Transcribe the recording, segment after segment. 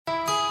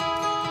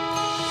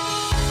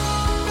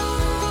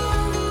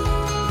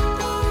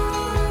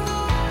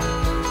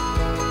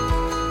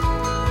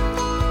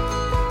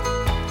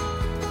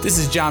This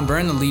is John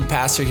Byrne, the lead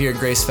pastor here at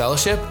Grace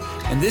Fellowship,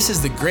 and this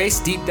is the Grace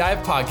Deep Dive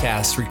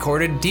podcast,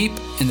 recorded deep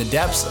in the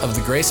depths of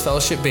the Grace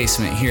Fellowship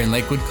basement here in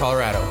Lakewood,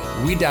 Colorado.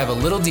 We dive a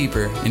little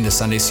deeper into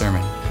Sunday's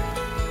sermon.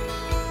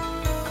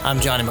 I'm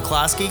Johnny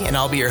McCloskey, and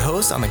I'll be your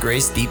host on the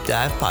Grace Deep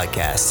Dive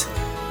podcast.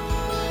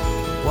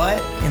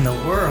 What in the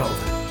world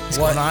is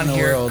going on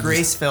here at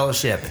Grace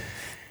Fellowship?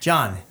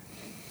 John,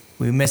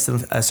 we missed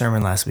a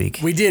sermon last week.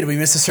 We did. We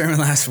missed a sermon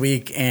last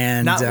week.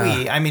 And Not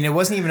we. I mean, it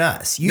wasn't even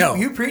us.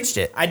 You preached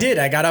it. I did.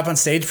 I got up on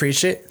stage,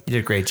 preached it. You did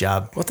a great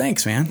job. Well,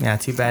 thanks, man. Yeah,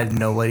 too bad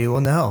nobody will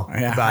know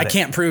about I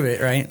can't prove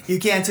it, right? You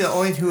can't tell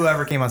only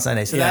whoever came on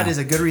Sunday. So that is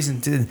a good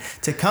reason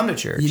to come to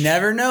church. You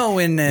never know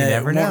when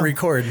it won't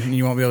record and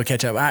you won't be able to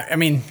catch up. I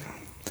mean...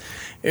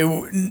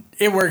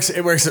 It works.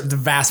 It works the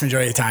vast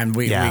majority of the time.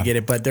 We get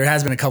it, but there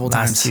has been a couple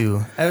times.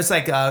 Two. It was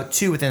like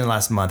two within the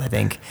last month, I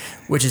think,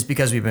 which is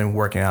because we've been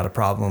working out a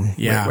problem.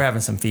 Yeah, we're having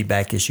some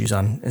feedback issues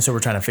and so we're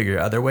trying to figure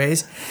other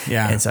ways.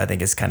 Yeah, and so I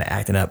think it's kind of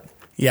acting up.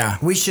 Yeah,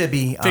 we should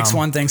be fix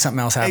one thing,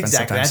 something else happens.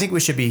 Exactly. Sometimes. I think we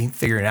should be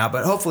figuring it out,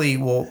 but hopefully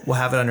we'll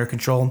have it under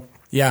control.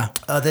 Yeah,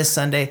 this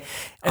Sunday,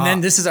 and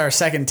then this is our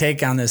second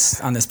take on this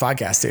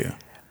podcast too.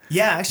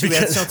 Yeah, actually, we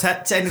had some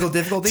technical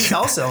difficulties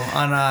also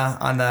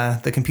on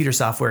the computer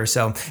software.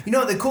 So,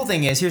 the cool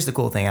thing is, here's the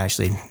cool thing,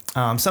 actually.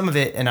 Some of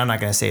it, and I'm not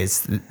going to say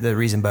it's the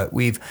reason, but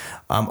we've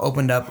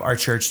opened up our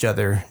church to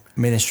other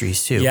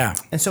ministries too. Yeah.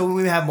 And so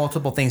we have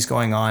multiple things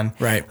going on.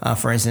 Right.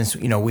 For instance,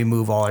 we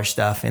move all our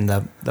stuff in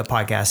the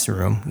podcast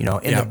room,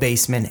 in the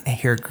basement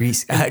here at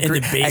Grace Fellowship.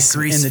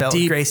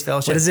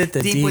 What is it?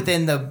 Deep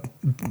within the,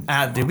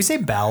 did we say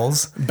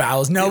bowels?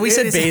 Bowels. No, we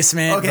said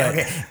basement.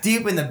 Okay.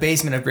 Deep in the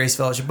basement of Grace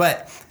Fellowship.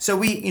 But so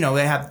we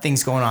have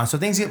things going on. So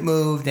things get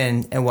moved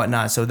and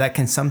whatnot. So that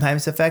can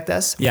sometimes affect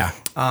us. Yeah.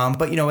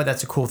 But you know what?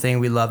 That's a cool thing.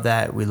 We love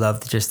that. We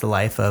love just the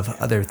life of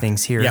other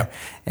things here. Yep.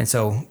 And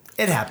so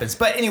it happens.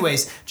 But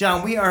anyways,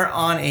 John, we are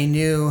on a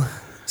new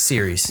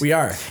series. We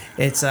are.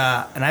 It's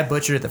and I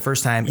butchered it the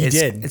first time. You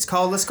did. It's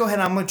called, let's go ahead.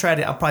 I'm going to try it.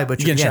 I'll probably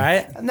butcher it again. You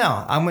gonna try it?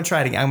 No, I'm going to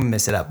try it again. I'm going to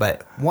mess it up.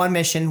 But one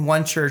mission,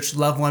 one church,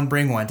 love one,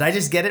 bring one. Did I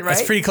just get it right?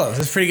 That's pretty close.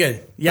 That's pretty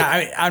good.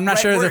 Yeah, I'm not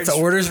sure if the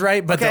order's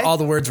right, but all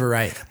the words were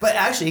right. But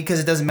actually, because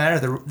it doesn't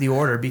matter the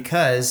order,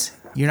 because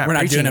we're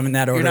not doing them in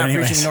that order. You're not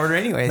preaching in order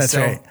anyway. That's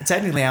so right.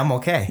 Technically, I'm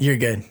okay. You're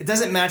good. It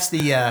doesn't match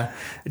the.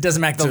 It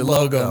doesn't match the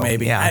logo.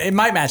 Maybe. Yeah. It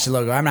might match the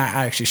logo. I'm not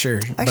actually sure.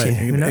 Actually,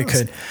 who knows? It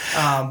could.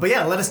 But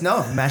yeah, let us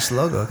know if it matched the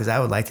logo because I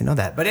would like to know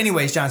that. But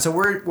anyways, John, so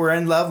we're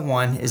in Love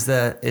One is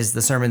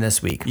the sermon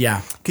this week.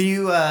 Yeah. Can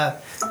you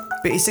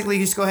basically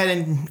just go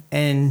ahead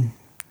and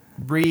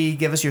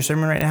give us your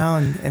sermon right now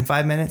in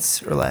 5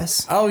 minutes or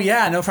less? Oh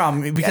yeah, no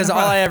problem. Because all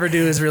I ever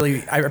do is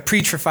I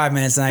preach for 5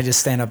 minutes and I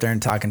just stand up there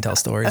and talk and tell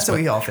stories. That's what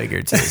we all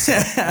figured too. So.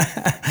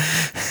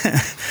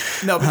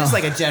 No, but just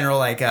like a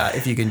general,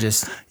 if you can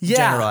just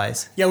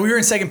generalize. Yeah, we were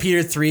in 2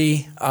 Peter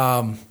 3,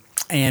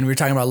 and we were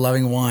talking about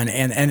loving one,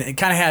 and it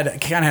kind of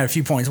had a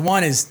few points.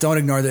 One is don't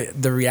ignore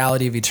the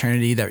reality of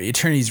eternity. That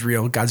eternity is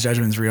real. God's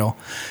judgment is real,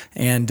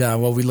 and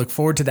while we look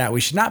forward to that, we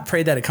should not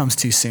pray that it comes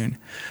too soon,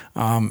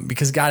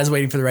 because God is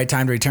waiting for the right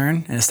time to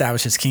return and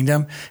establish His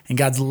kingdom. And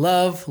God's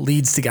love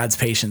leads to God's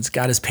patience.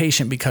 God is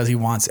patient because He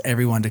wants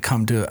everyone to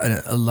come to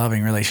a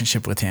loving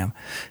relationship with Him,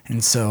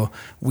 and so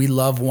we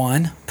love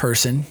one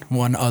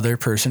other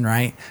person,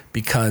 right?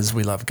 Because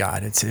we love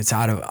God. It's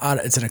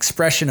an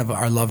expression of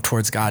our love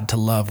towards God to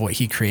love what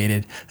He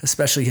created,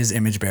 especially His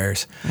image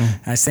bearers.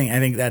 I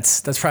think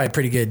that's probably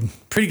a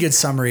pretty good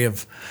summary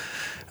of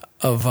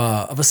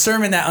a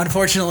sermon that,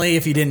 unfortunately,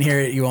 if you didn't hear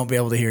it, you won't be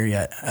able to hear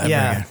yet.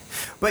 Yeah.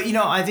 But,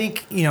 I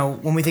think,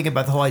 when we think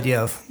about the whole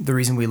idea of the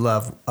reason we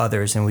love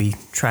others and we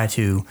try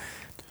to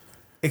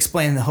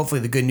explain,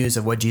 hopefully, the good news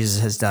of what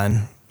Jesus has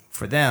done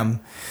for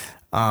them,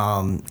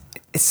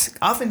 it's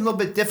often a little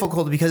bit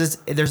difficult because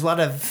there's a lot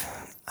of,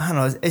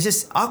 it's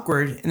just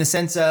awkward in the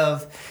sense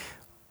of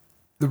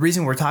the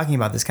reason we're talking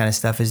about this kind of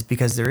stuff is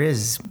because there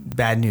is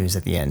bad news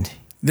at the end.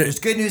 There's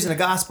good news in the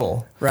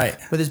gospel, right?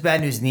 But there's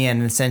bad news in the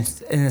end,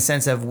 in the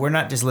sense of we're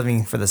not just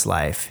living for this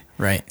life,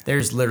 right?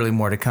 There's literally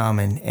more to come,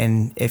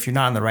 and if you're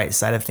not on the right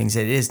side of things,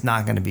 it is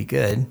not going to be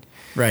good,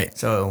 right?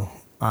 So,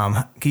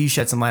 can you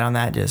shed some light on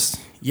that?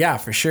 Yeah,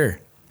 for sure.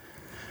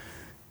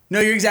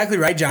 No, you're exactly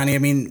right, Johnny. I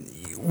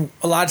mean,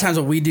 a lot of times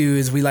what we do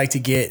is we like to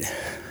get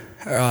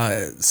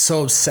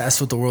so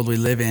obsessed with the world we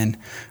live in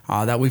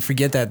that we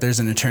forget that there's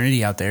an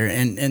eternity out there,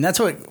 and that's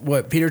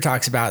what Peter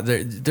talks about.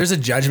 There's a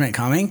judgment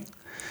coming.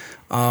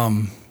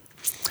 And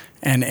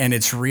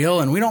it's real,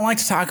 and we don't like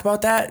to talk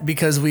about that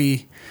because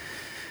it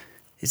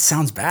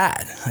sounds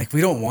bad. Like we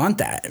don't want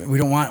that. We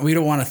don't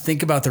want to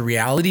think about the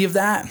reality of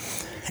that.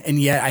 And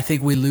yet I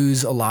think we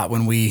lose a lot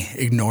when we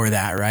ignore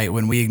that, right?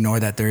 When we ignore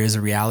that there is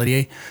a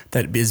reality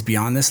that is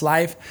beyond this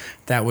life,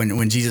 that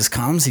when Jesus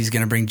comes, He's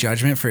going to bring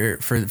judgment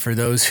for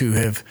those who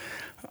have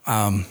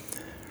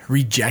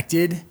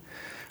rejected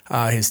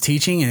his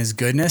teaching and his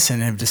goodness,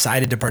 and have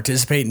decided to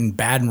participate in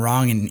bad and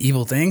wrong and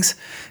evil things,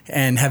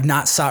 and have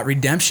not sought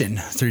redemption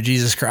through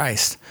Jesus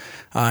Christ.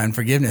 And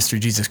forgiveness through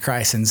Jesus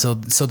Christ. And so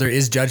there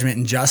is judgment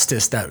and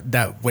justice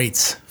that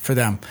waits for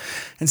them.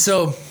 And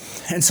so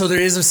there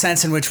is a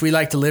sense in which we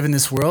like to live in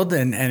this world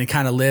and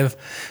kind of live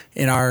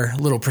in our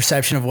little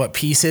perception of what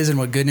peace is and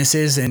what goodness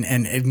is,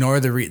 and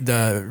ignore the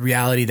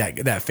reality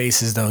that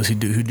faces those who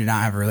do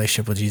not have a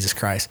relationship with Jesus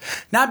Christ.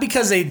 Not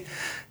because they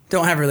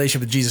don't have a relationship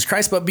with Jesus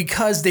Christ, but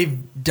because they've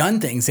done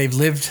things, they've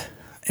lived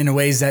in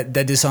ways that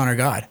dishonor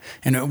God.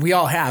 And we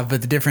all have,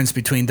 but the difference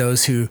between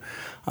those who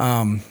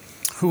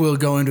will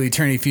go into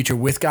eternity future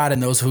with God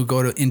and those who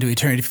go into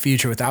eternity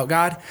future without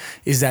God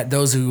is that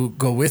those who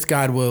go with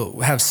God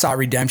will have sought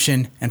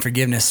redemption and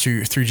forgiveness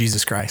through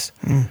Jesus Christ.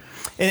 And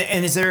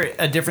is there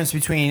a difference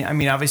between, I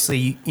mean,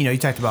 obviously, you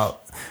talked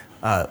about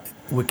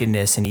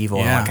wickedness and evil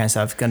and all that kind of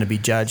stuff going to be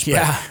judged.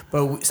 Yeah.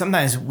 But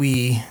sometimes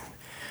we'll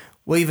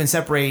even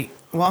separate,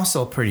 well, I'm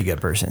still a pretty good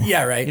person.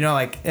 Yeah, right.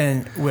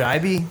 And would I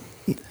be,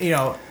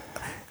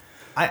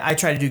 I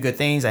try to do good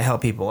things. I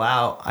help people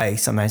out. I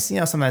sometimes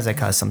I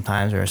cuss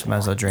sometimes, or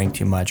sometimes I'll drink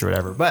too much or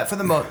whatever. But for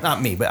the most,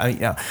 not me, but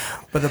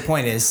but the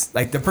point is,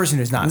 like, the person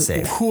who's not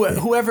saved,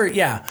 whoever,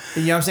 yeah.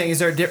 You know what I'm saying? Is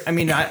there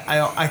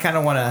I kind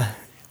of want to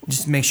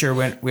just make sure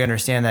we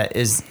understand that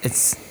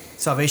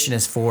salvation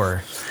is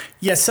for.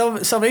 Yes,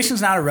 salvation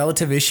is not a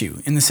relative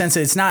issue in the sense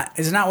that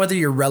it's not whether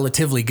you're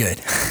relatively good,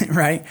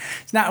 right?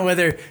 It's not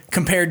whether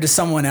compared to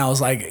someone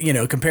else, like,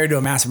 compared to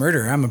a mass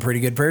murderer, I'm a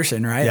pretty good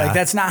person, right? Yeah. Like,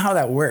 that's not how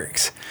that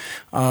works.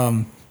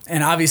 And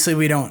obviously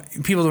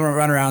people don't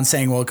run around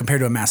saying, well,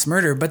 compared to a mass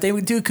murderer, but they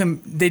do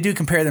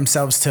compare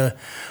themselves to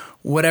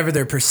whatever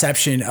their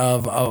perception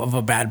of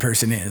a bad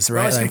person is,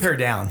 right? Always compare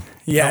down.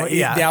 Yeah,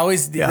 yeah. They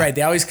always, right.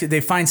 They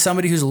find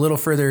somebody who's a little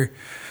further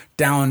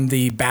down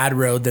the bad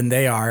road than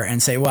they are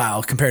and say,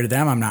 wow, compared to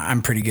them,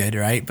 I'm pretty good,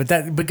 right?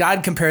 But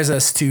God compares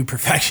us to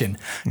perfection,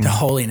 to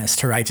holiness,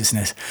 to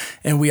righteousness,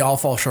 and we all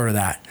fall short of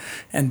that.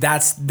 And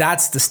that's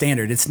the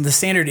standard. The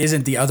standard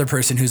isn't the other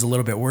person who's a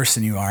little bit worse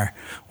than you are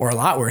or a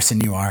lot worse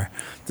than you are.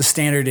 The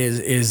standard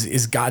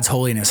is God's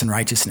holiness and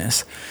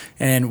righteousness.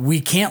 And we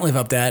can't live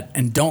up to that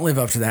and don't live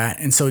up to that.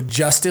 And so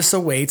justice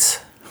awaits.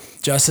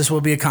 Justice will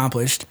be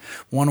accomplished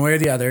one way or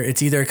the other.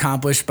 It's either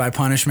accomplished by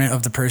punishment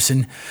of the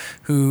person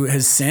who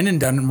has sinned and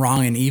done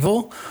wrong and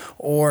evil,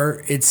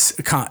 or it's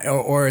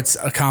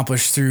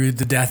accomplished through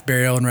the death,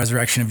 burial, and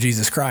resurrection of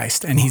Jesus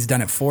Christ. And he's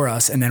done it for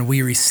us. And then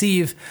we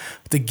receive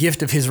the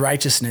gift of his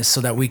righteousness so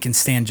that we can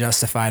stand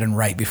justified and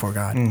right before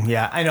God.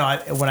 Yeah, I know.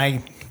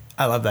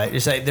 I love that.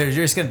 It's like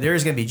there's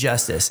gonna be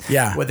justice.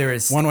 Yeah. Whether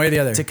it's one way or the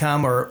other to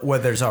come or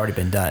whether it's already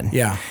been done.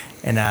 Yeah.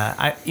 And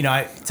I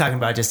talking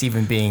about just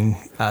even being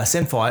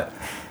sinful.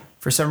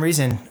 For some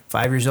reason,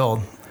 5 years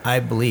old, I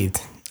believed.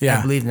 Yeah.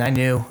 I believed, and I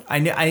knew I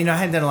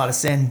hadn't done a lot of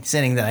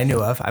sinning that I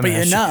knew of. But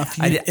enough,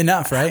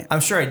 enough, right? I'm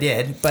sure I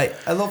did. But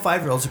a little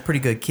 5-year-old's a pretty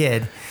good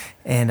kid,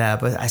 and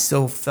but I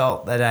still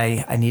felt that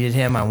I needed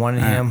him. I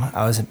wanted him.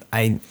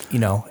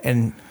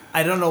 And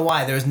I don't know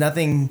why. There was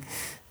nothing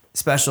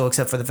special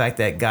except for the fact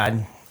that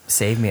God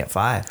saved me at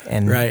 5,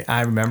 and right.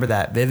 I remember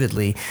that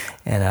vividly,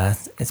 and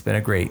it's been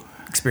a great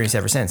experience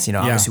ever since.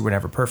 Obviously we're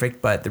never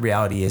perfect, but the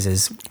reality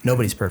is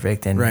nobody's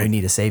perfect, and we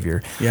need a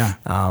savior. Yeah.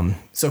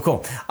 So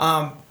cool.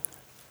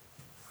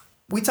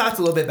 We talked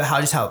a little bit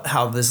about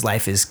how this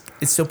life is.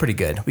 It's still pretty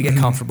good. We get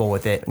comfortable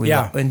with it. We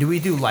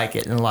do like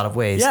it in a lot of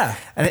ways. Yeah.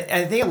 And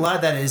I think a lot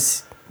of that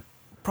is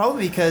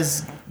probably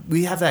because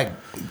we have that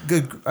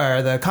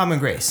the common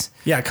grace.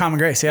 Yeah. Common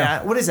grace.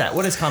 Yeah. What is that?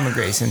 What is common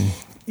grace? And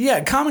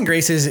yeah, common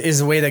grace is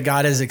a way that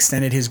God has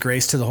extended his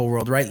grace to the whole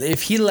world, right?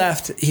 If he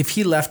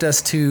left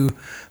us to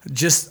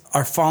just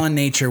our fallen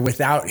nature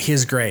without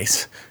his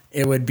grace,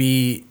 it would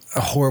be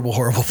a horrible,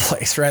 horrible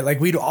place, right? Like,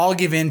 we'd all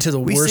give in to the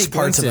worst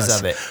parts of us.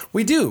 Of it.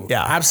 We do.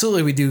 Yeah.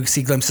 Absolutely. We do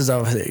see glimpses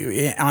of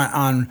it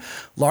on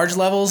large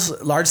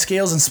levels, large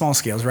scales, and small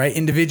scales, right?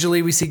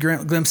 Individually, we see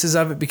glimpses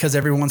of it because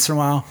every once in a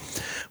while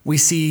we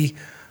see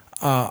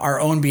our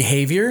own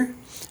behavior,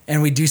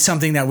 and we do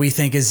something that we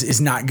think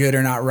is not good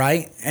or not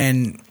right,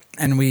 and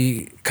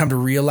we come to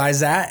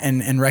realize that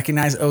and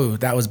recognize, oh,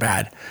 that was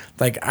bad.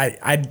 Like,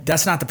 I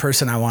that's not the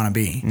person I want to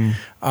be.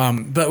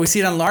 But we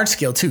see it on a large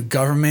scale too.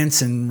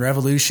 Governments and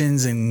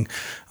revolutions and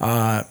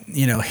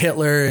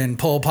Hitler and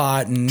Pol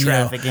Pot and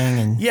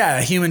trafficking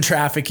human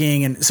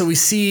trafficking, and so we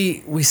see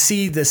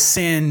the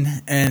sin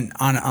and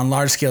on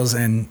large scales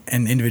and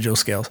individual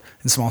scales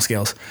and small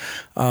scales.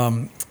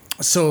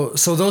 So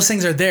those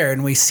things are there,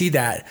 and we see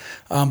that.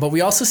 But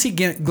we also see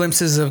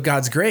glimpses of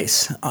God's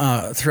grace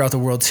throughout the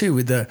world too,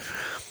 with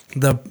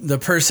the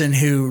person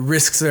who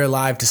risks their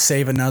life to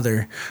save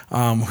another,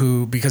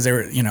 who, because they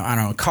were,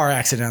 a car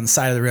accident on the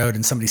side of the road,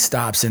 and somebody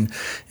stops and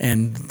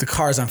the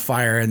car's on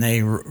fire, and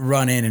they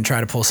run in and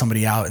try to pull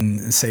somebody out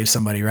and save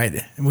somebody,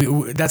 right?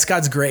 That's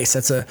God's grace.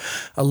 That's a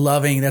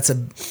loving, that's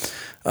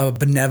a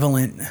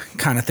benevolent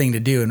kind of thing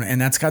to do.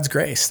 And that's God's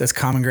grace. That's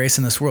common grace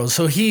in this world.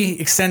 So he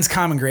extends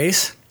common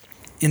grace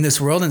in this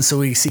world, and so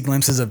we see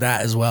glimpses of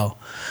that as well.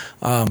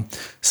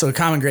 So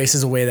common grace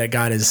is a way that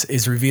God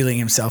is revealing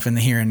himself in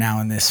the here and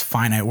now in this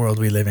finite world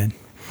we live in.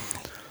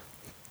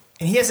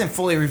 And he hasn't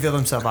fully revealed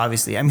himself,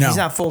 obviously. I mean, he's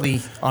not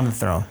fully on the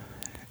throne.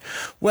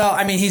 Well,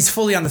 I mean, he's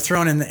fully on the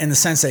throne in the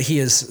sense that he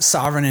is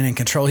sovereign and in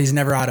control. He's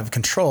never out of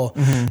control,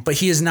 but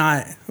he is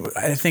not,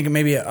 I think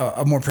maybe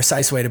a more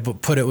precise way to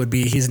put it would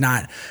be he's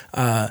not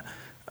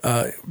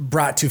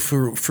brought to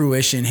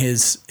fruition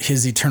his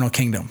eternal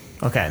kingdom.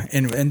 Okay.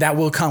 And that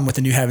will come with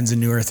the new heavens and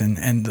new earth,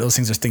 and those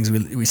things are things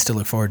we still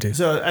look forward to.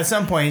 So at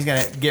some point he's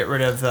going to get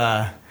rid of,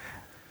 our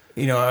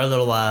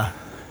little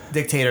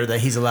dictator that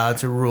he's allowed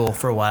to rule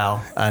for a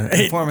while in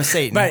the form of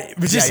Satan. But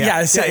just,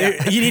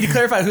 you need to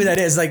clarify who that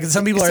is. Like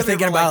some people are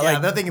thinking about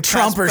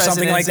Trump or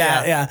something like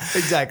that. Yeah,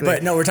 exactly.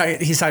 But no,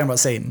 he's talking about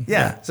Satan.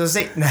 Yeah. So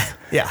Satan,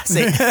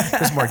 Satan.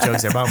 There's more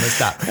jokes there, but I'm going to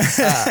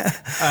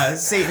stop.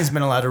 Satan's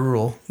been allowed to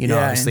rule,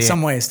 obviously. In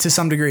some ways, to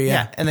some degree.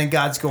 Yeah. And then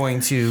God's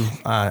going to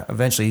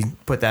eventually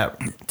put that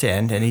to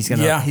end, and he's going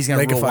to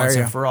rule once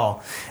and for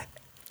all.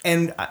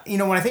 And,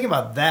 when I think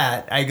about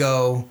that, I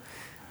go,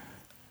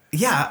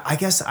 yeah, I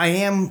guess I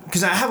am,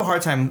 because I have a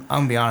hard time,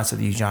 I'm going to be honest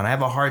with you, John, I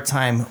have a hard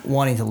time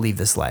wanting to leave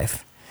this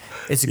life.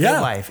 It's a good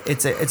life.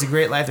 It's a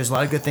great life. There's a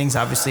lot of good things.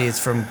 Obviously,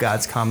 it's from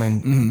God's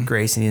common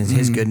grace and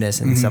his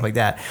goodness and stuff like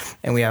that.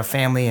 And we have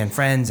family and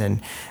friends, and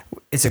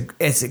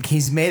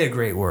he's made a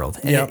great world.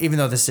 And even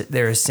though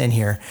there is sin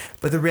here,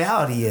 but the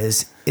reality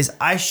is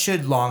I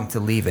should long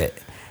to leave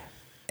it.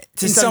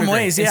 In some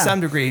ways, in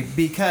some degree,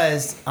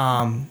 because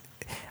I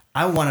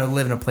want to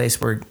live in a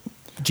place where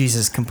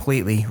Jesus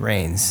completely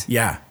reigns.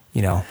 Yeah.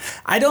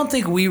 I don't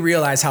think we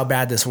realize how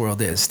bad this world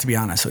is, to be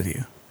honest with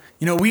you.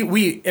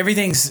 We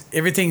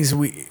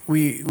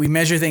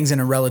measure things in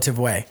a relative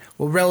way.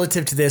 Well,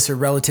 relative to this or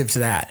relative to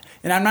that.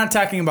 And I'm not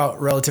talking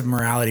about relative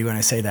morality when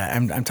I say that.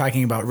 I'm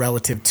talking about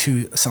relative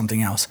to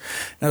something else.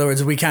 In other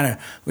words, we kind of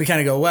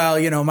go,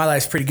 well, my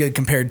life's pretty good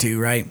compared to,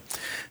 right?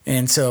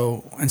 And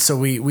so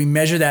we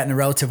measure that in a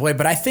relative way.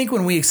 But I think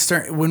when we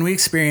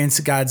experience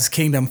God's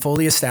kingdom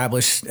fully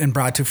established and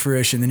brought to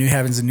fruition, the new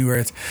heavens and new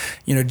earth,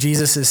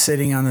 Jesus is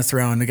sitting on the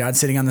throne, the God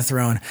sitting on the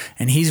throne,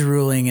 and he's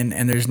ruling,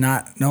 and there's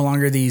no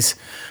longer these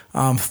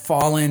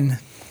fallen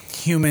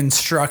human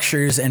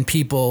structures and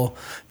people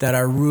that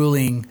are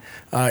ruling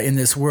in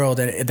this world,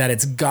 that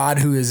it's God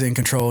who is in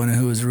control and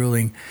who is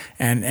ruling,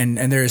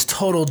 and there is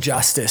total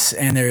justice,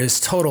 and there is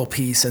total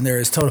peace, and there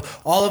is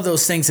all of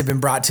those things have been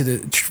brought to the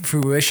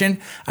fruition.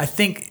 I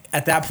think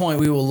at that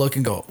point we will look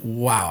and go,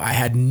 wow, I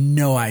had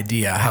no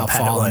idea how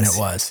fallen it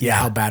was. Yeah,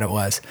 how bad it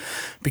was.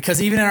 Because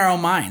even in our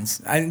own minds,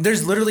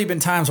 there's literally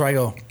been times where I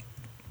go,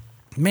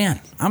 man,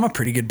 I'm a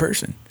pretty good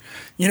person.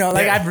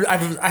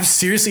 I've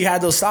seriously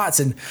had those thoughts,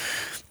 and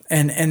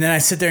then I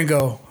sit there and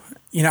go,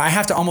 I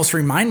have to almost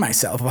remind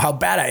myself of how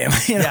bad I am.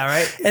 Yeah,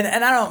 right.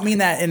 And I don't mean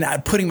that in a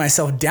putting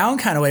myself down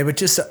kind of way, but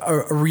just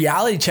a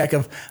reality check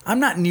of I'm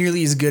not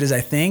nearly as good as I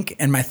think,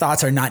 and my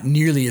thoughts are not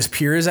nearly as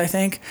pure as I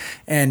think.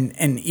 And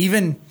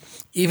even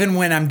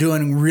when I'm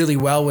doing really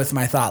well with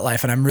my thought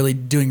life, and I'm really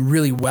doing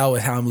really well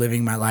with how I'm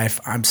living my life,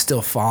 I'm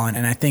still fallen.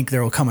 And I think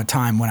there will come a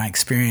time when I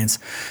experience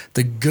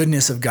the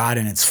goodness of God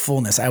in its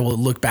fullness. I will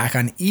look back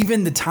on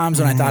even the times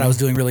when I thought I was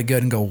doing really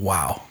good and go,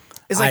 wow.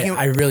 It's like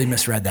I really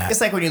misread that.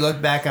 It's like when you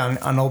look back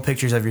on old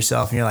pictures of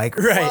yourself and you're like,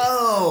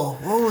 whoa,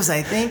 what was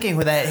I thinking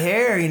with that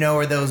hair,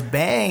 or those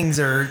bangs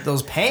or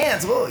those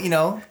pants? Well,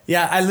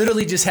 Yeah, I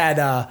literally just had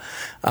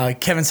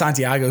Kevin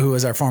Santiago, who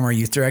was our former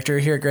youth director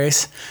here at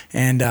Grace,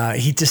 and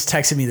he just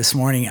texted me this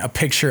morning a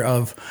picture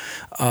of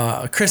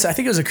I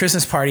think it was a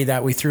Christmas party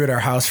that we threw at our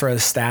house for the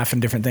staff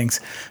and different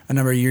things a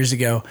number of years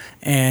ago.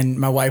 And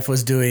my wife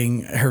was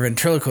doing her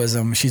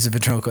ventriloquism. She's a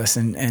ventriloquist,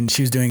 and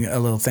she was doing a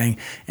little thing.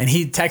 And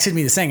he texted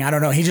me this thing. I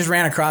don't know. He just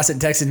ran across it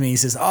and texted me. He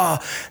says,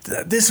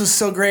 this was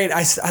so great.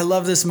 I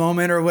love this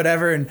moment or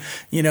whatever. And,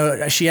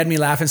 she had me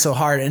laughing so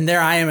hard. And there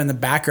I am in the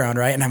background,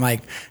 right? And I'm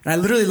like, and I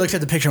literally looked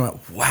at the picture and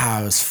went, wow,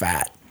 I was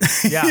fat.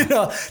 Yeah.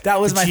 That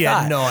was my thought. You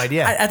had no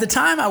idea. At the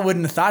time, I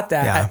wouldn't have thought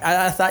that.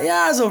 Yeah. I thought,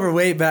 I was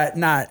overweight, but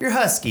not. You're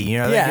husky,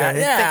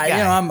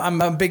 Yeah,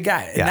 I'm a big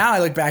guy. Yeah. And now I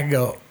look back and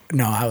go,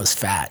 no, I was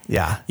fat.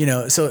 Yeah.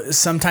 So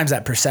sometimes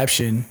that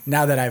perception,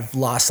 now that I've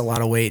lost a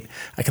lot of weight,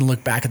 I can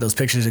look back at those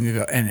pictures and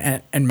go,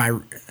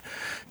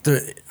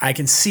 I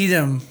can see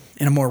them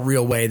in a more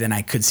real way than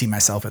I could see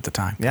myself at the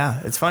time.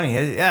 Yeah, it's funny.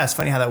 It's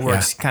funny how that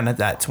works. Yeah. Kind of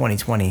that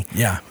 20/20.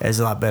 Yeah, is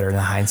a lot better than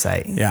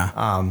hindsight.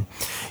 Yeah.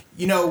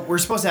 We're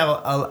supposed to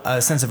have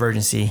a sense of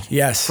urgency.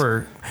 Yes.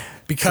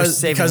 Because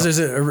there's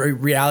a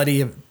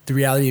reality of the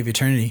reality of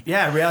eternity.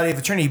 Yeah, reality of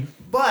eternity.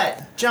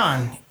 But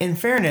John, in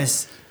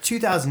fairness,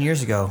 2,000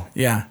 years ago.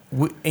 Yeah.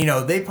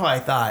 They probably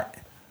thought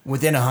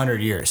within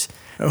 100 years.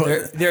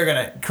 Christ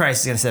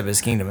is gonna set up his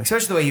kingdom,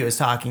 especially the way he was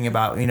talking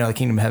about, the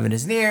kingdom of heaven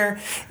is near,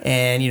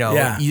 and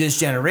this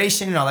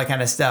generation and all that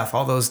kind of stuff,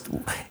 all those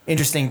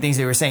interesting things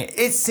they were saying.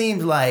 It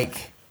seemed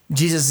like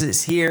Jesus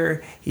is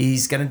here,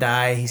 he's gonna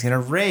die, he's gonna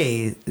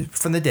raise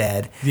from the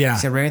dead, yeah,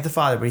 he's gonna reign with the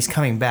Father, but he's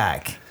coming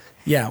back.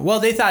 Yeah. Well,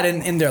 they thought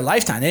in their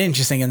lifetime. They didn't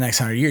just think in the next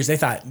 100 years. They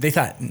thought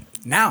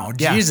now,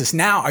 Yeah. Jesus,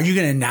 now, are you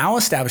going to now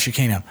establish your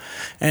kingdom?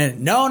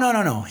 And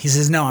no. He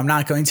says, no, I'm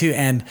not going to.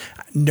 And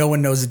no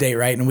one knows the date,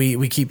 right? And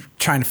we keep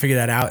trying to figure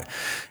that out.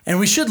 And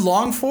we should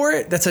long for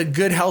it. That's a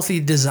good, healthy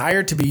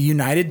desire to be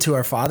united to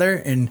our Father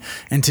and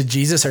to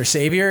Jesus, our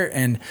Savior,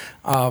 and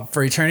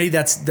for eternity.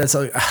 That's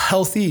a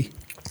healthy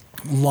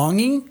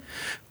longing.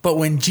 But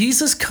when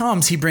Jesus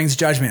comes, he brings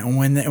judgment.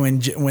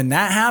 And when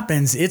that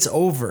happens, it's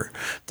over.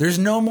 There's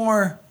no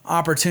more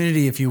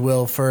opportunity, if you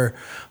will, for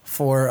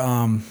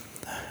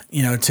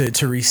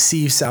to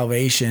receive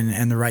salvation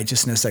and the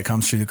righteousness that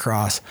comes through the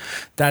cross.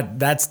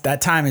 That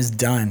time is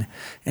done.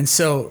 And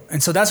so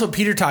that's what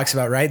Peter talks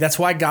about, right? That's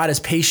why God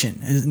is patient.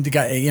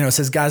 It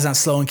says God is not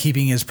slow in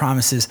keeping his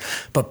promises,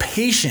 but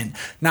patient,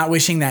 not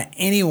wishing that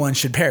anyone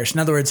should perish. In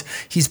other words,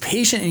 he's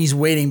patient and he's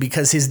waiting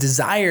because his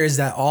desire is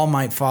that all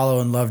might follow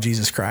and love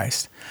Jesus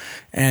Christ.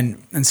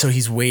 And so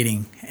he's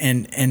waiting,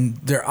 and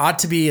there ought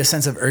to be a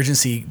sense of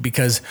urgency,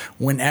 because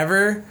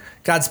whenever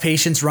God's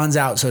patience runs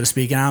out, so to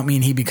speak, and I don't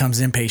mean he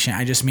becomes impatient.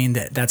 I just mean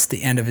that that's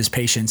the end of his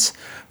patience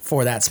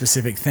for that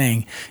specific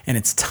thing. And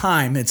it's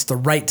the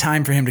right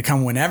time for him to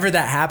come. Whenever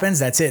that happens,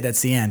 that's it.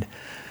 That's the end.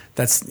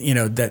 That's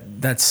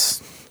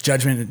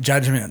judgment.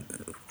 Judgment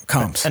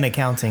comes. An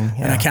accounting.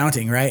 Yeah. An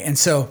accounting, right? And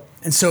so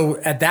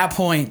at that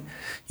point,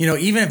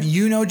 even if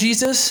you know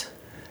Jesus,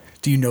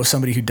 do you know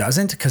somebody who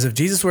doesn't? Because if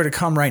Jesus were to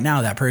come right now,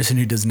 that person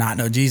who does not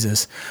know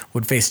Jesus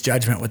would face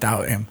judgment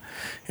without him,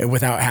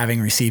 without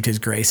having received his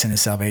grace and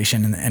his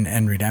salvation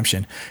and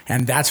redemption.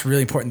 And that's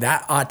really important.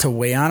 That ought to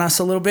weigh on us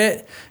a little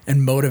bit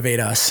and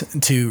motivate us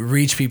to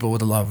reach people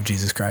with the love of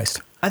Jesus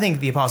Christ. I think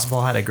the Apostle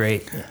Paul had a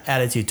great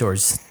attitude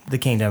towards the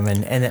kingdom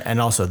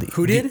and also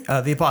who did?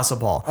 The Apostle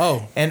Paul.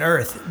 Oh. And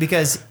earth,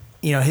 because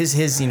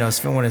his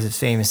one of his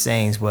famous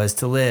sayings was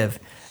to live.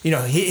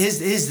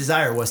 His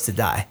desire was to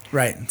die.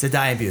 Right. To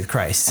die and be with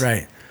Christ.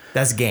 Right.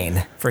 That's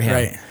gain for him.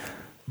 Right.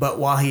 But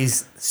while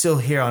he's still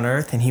here on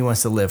earth, and he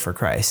wants to live for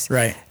Christ.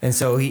 Right. And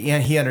so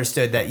he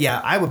understood that,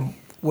 I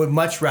would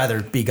much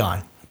rather be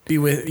gone. Be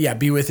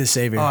with his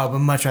Savior. Oh, I would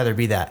much rather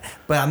be that.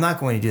 But I'm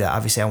not going to do that.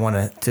 Obviously, I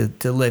want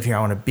to live here.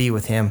 I want to be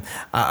with him,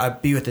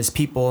 be with his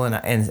people,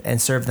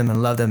 and serve them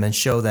and love them and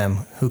show them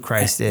who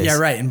Christ is. Yeah,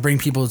 right. And bring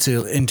people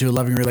into a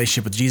loving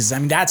relationship with Jesus. I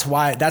mean, that's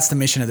the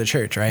mission of the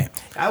church, right?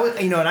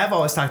 And I've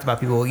always talked about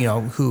people,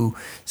 who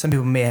some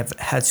people may have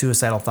had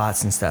suicidal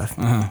thoughts and stuff.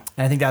 Uh-huh.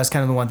 And I think that was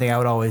kind of the one thing I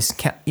would always,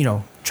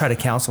 try to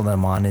counsel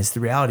them on is the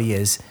reality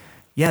is,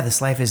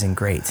 this life isn't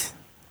great.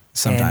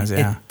 Sometimes,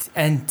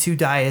 and to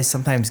die is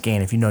sometimes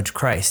gain if you know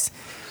Christ.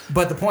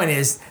 But the point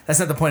is, that's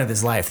not the point of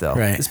this life, though.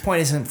 Right. This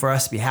point isn't for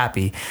us to be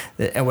happy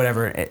and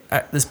whatever.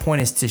 This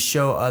point is to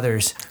show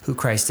others who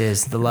Christ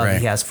is, the love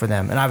he has for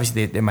them. And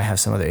obviously, they might have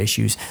some other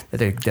issues that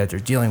they're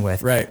dealing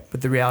with. Right. But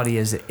the reality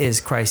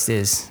is Christ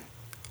is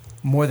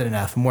more than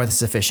enough, more than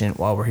sufficient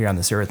while we're here on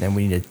this earth, and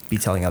we need to be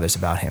telling others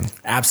about him.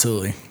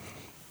 Absolutely.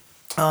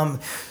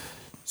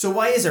 So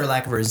why is there a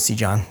lack of urgency,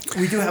 John?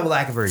 We do have a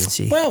lack of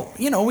urgency. Well,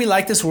 we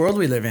like this world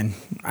we live in.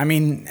 I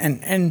mean,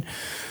 and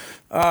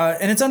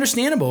it's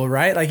understandable,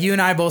 right? Like you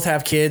and I both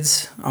have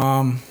kids.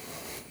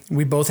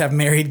 We both have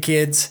married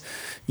kids.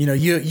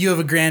 You have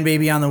a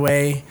grandbaby on the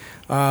way.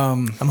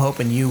 I'm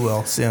hoping you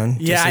will soon.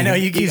 Yeah, I know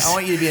you keep. I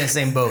want you to be in the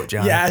same boat,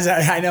 John.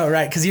 Yeah, I know,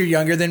 right? Because you're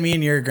younger than me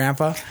and you're a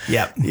grandpa.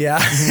 Yep. Yeah.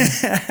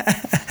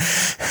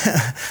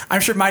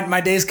 I'm sure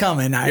my day's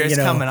coming. It's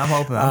coming. I'm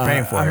hoping. I'm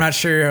praying for it. I'm not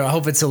sure. I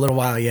hope it's a little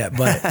while yet,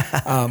 but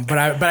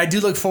I do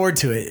look forward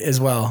to it as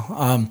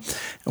well.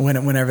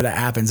 Whenever that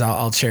happens,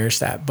 I'll cherish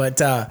that.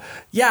 But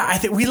I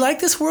think we like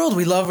this world.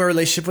 We love our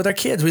relationship with our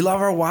kids. We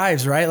love our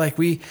wives, right? Like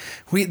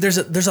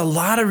there's a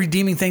lot of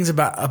redeeming things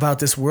about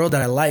this world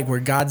that I like, where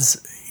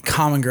God's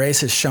common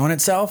grace has shown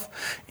itself,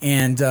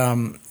 and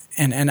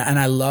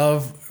I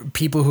love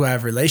people who I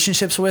have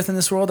relationships with in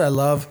this world. I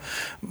love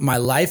my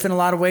life in a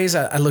lot of ways.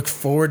 I look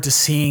forward to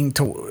seeing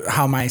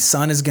how my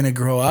son is going to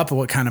grow up and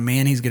what kind of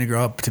man he's going to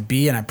grow up to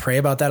be. And I pray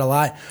about that a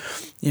lot.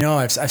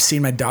 I've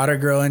seen my daughter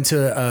grow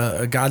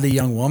into a godly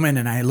young woman,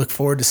 and I look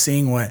forward to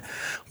seeing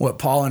what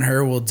Paul and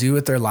her will do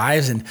with their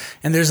lives. And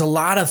there's a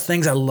lot of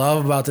things I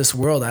love about this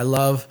world. I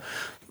love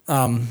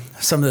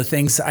some of the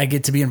things I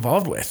get to be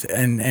involved with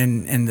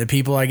and the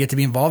people I get to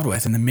be involved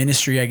with and the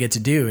ministry I get to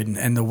do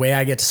and the way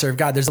I get to serve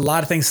God. There's a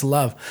lot of things to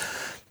love,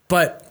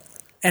 but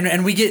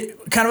and we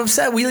get kind of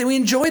upset. We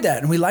enjoy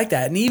that and we like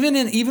that. And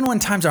even when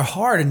times are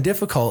hard and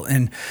difficult,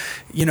 and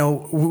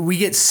we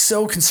get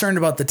so concerned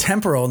about the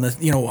temporal and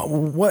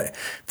what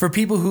for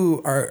people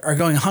who are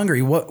going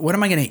hungry, what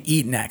am I going to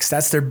eat next?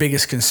 That's their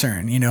biggest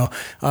concern.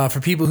 For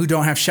people who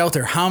don't have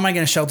shelter, how am I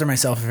going to shelter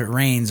myself if it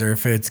rains or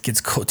if it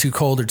gets too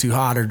cold or too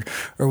hot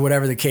or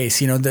whatever the case?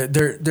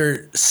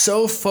 They're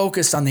so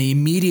focused on the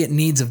immediate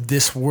needs of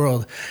this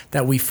world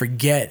that we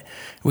forget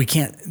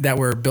that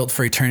we're built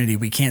for eternity.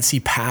 We can't see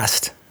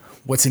past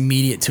what's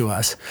immediate to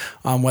us,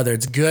 whether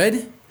it's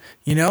good,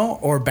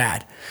 or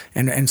bad.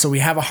 And so we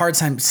have a hard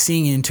time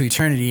seeing into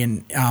eternity.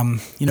 And,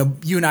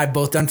 you and I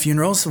both done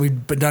funerals.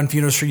 We've done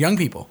funerals for young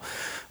people.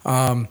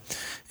 And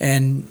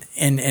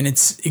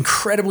it's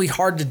incredibly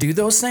hard to do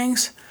those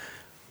things.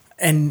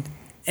 And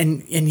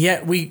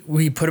yet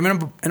we put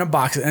them in a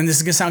box, and this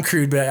is gonna sound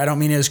crude, but I don't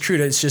mean it as crude.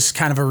 It's just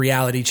kind of a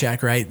reality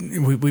check, right?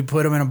 We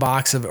put them in a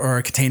box or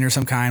a container of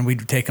some kind. We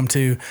take them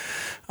to,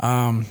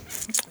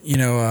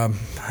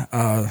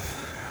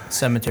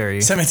 cemetery.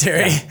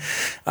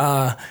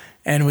 Yeah.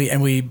 And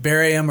we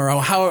bury them, or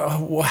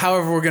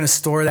however we're gonna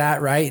store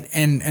that, right?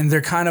 And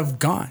they're kind of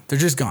gone. They're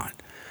just gone.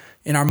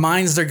 In our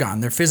minds, they're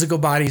gone. Their physical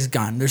body's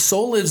gone. Their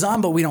soul lives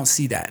on, but we don't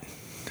see that.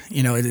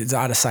 It's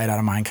out of sight, out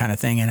of mind kind of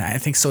thing. And I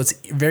think so it's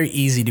very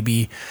easy to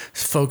be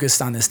focused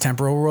on this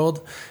temporal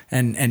world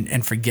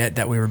and forget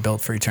that we were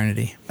built for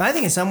eternity. I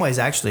think in some ways,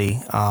 actually,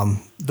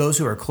 those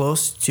who are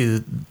close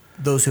to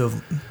those who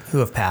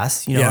have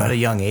passed, at a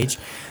young age,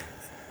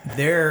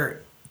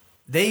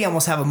 they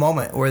almost have a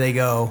moment where they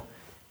go,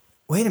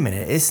 wait a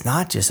minute, it's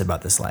not just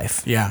about this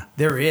life. Yeah.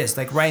 There is.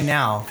 Like right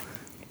now,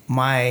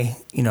 my,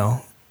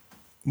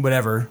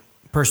 whatever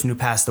person who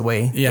passed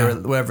away, or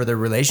whatever their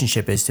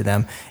relationship is to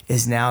them,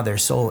 is now their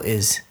soul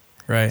is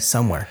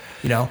somewhere,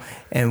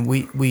 and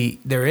we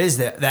there is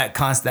that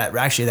constant, that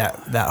actually that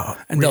and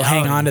reality, they'll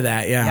hang on to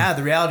that. Yeah.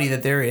 The reality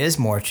that there is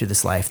more to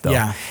this life though.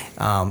 Yeah.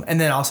 And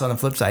then also on the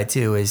flip side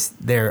too, is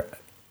they're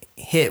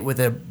hit with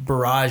a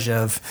barrage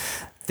of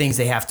things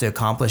they have to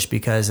accomplish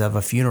because of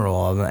a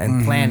funeral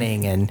and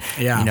planning, and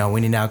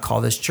we need to now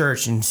call this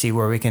church and see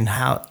where we can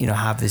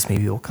have this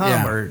maybe will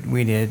come, or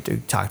we need to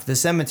talk to the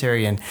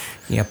cemetery and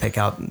pick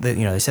out the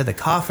they said the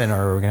coffin,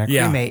 or we're gonna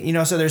cremate,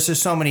 so there's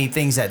just so many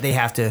things that they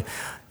have to.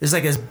 There's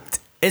like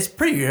it's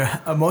pretty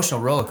emotional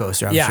roller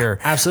coaster, I'm sure.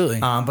 Absolutely.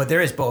 But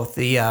there is both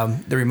the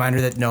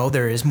reminder that no,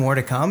 there is more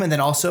to come, and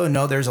then also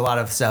no, there's a lot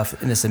of stuff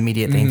in this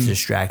immediate thing to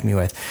distract me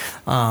with.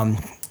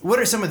 What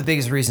are some of the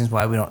biggest reasons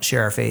why we don't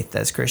share our faith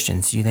as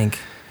Christians, do you think?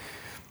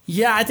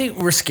 Yeah, I think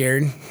we're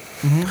scared.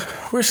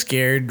 Mm-hmm. We're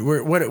scared.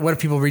 What if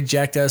people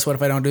reject us? What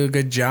if I don't do a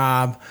good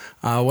job?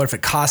 What if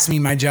it costs me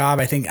my job?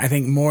 I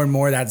think more and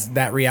more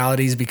that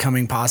reality is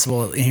becoming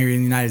possible here in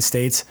the United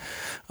States.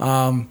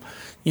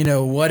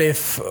 What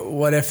if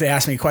they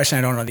ask me a question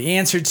I don't know the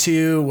answer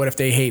to? What if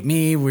they hate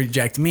me,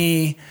 reject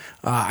me?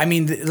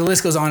 The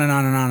list goes on and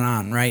on and on and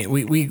on, right?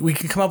 We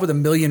can come up with a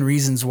million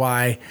reasons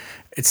why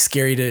it's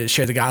scary to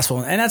share the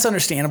gospel, and that's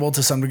understandable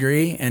to some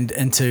degree,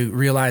 and to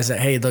realize that,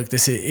 hey, look,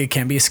 it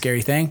can be a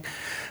scary thing.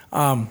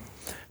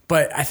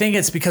 But I think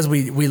it's because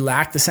we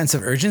lack the sense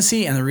of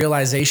urgency and the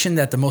realization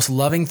that the most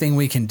loving thing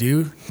we can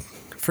do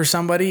for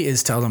somebody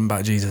is tell them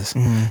about Jesus.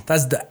 Mm-hmm.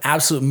 That's the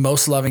absolute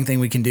most loving thing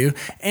we can do.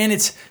 And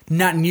it's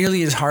not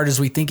nearly as hard as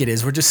we think it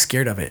is. We're just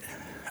scared of it.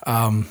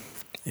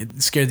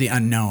 Scared of the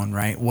unknown,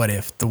 right? What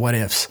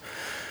ifs.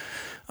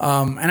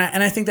 And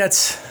I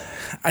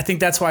think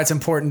that's why it's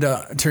important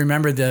to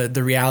remember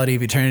the reality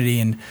of eternity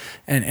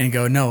and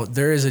go, no,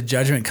 there is a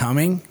judgment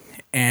coming.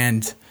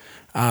 And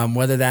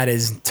whether that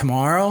is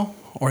tomorrow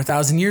or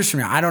 1,000 years from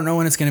now, I don't know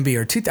when it's going to be,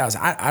 or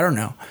 2,000. I don't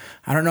know.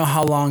 I don't know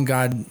how long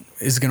God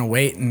is going to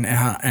wait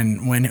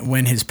and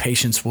when his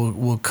patience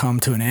will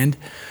come to an end.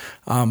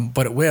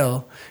 But it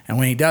will. And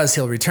when he does,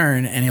 he'll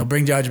return and he'll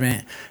bring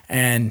judgment.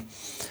 And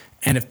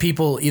if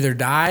people either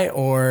die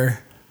or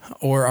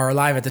are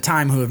alive at the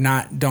time who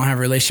don't have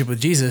a relationship with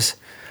Jesus,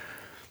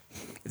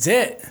 it's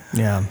it.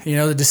 Yeah.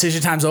 The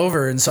decision time's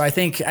over. And so I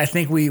think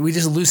we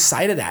just lose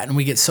sight of that, and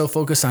we get so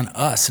focused on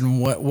us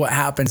and what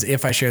happens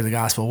if I share the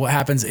gospel, what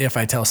happens if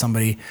I tell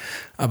somebody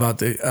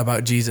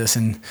about Jesus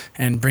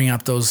and bring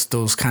up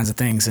those kinds of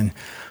things. And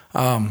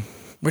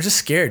we're just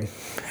scared,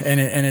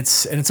 and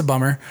it's a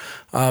bummer,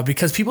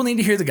 because people need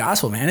to hear the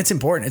gospel, man. It's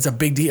important. It's a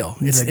big deal.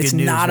 It's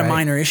not a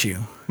minor issue.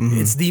 Mm-hmm.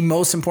 It's the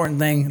most important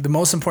thing. The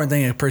most important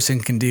thing a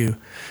person can do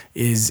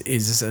is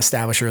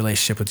establish a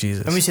relationship with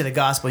Jesus. When we say the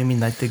gospel, you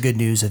mean like the good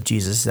news of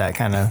Jesus, that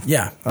kind of...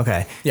 Yeah.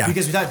 Okay. Yeah.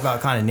 Because we talked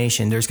about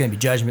condemnation. There's going to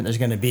be judgment. There's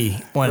going to be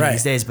one of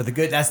these days, but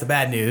that's the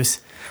bad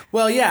news.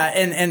 Well, yeah,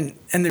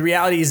 and the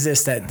reality is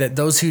this, that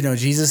those who know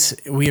Jesus,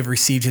 we have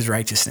received his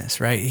righteousness,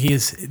 right?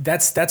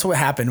 That's what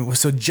happened.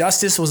 So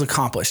justice was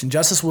accomplished, and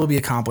justice will be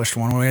accomplished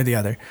one way or the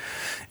other.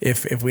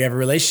 If we have a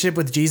relationship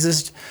with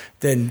Jesus,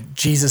 then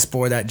Jesus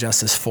bore that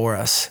justice for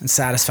us and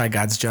satisfied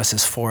God's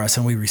justice for us,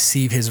 and we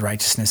receive his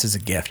righteousness as a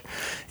gift.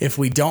 If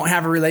we don't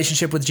have a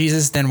relationship with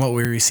Jesus, then what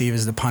we receive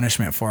is the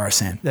punishment for our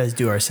sin. That is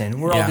due our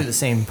sin. We're all due the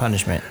same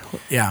punishment.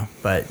 Yeah.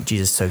 But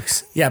Jesus took...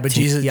 Yeah, but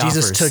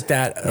Jesus took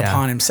that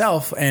upon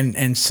himself.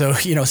 And so,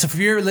 so if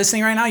you're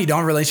listening right now, you don't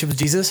have a relationship with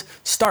Jesus,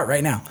 start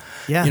right now.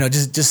 Yeah.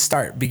 Just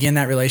start. Begin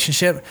that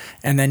relationship,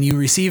 and then you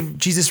receive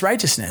Jesus'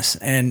 righteousness.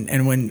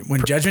 And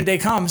when judgment day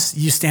comes,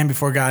 you stand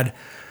before God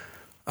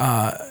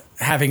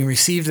having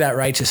received that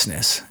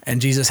righteousness,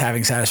 and Jesus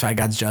having satisfied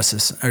God's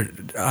justice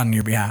on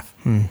your behalf.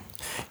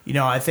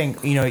 I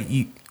think,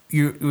 we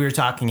were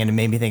talking, and it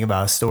made me think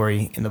about a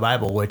story in the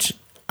Bible, which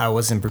I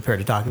wasn't prepared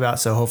to talk about.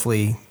 So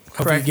hopefully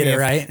you get it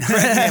right.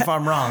 Correct me if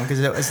I'm wrong,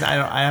 because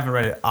I haven't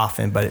read it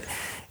often, but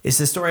it's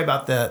the story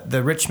about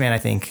the rich man, I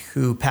think,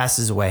 who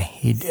passes away,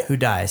 who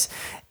dies.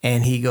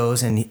 and he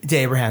goes to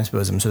Abraham's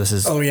bosom. So this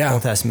is Oh, yeah.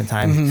 Old Testament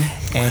time,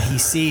 and he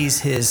sees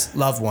his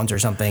loved ones or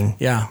something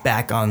Yeah.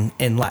 back on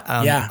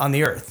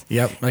the earth.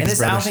 Yep, like and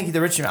his I don't brothers. think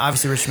the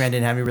rich man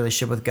didn't have any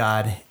relationship with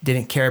God,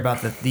 didn't care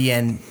about the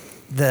end,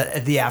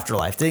 the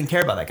afterlife, didn't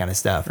care about that kind of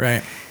stuff.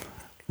 Right.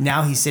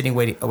 Now he's sitting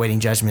awaiting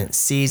judgment,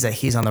 sees that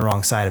he's on the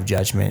wrong side of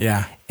judgment.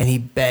 Yeah. And he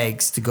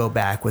begs to go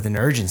back with an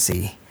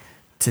urgency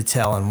to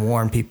tell and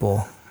warn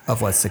people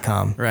of what's to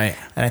come. Right.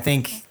 And I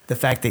think the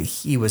fact that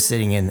he was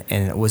sitting in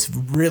and it was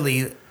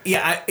really,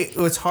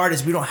 what's hard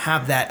is we don't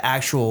have that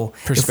actual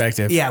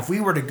Perspective. If we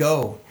were to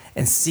go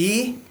and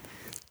see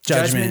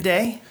Judgment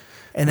Day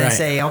and then Right.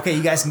 say, okay,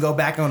 you guys can go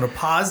back. I'm going to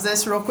pause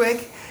this real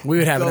quick. We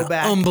would have Go an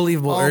back.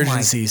 unbelievable Oh my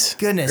urgencies.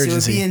 goodness, it would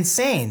urgency. be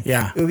insane.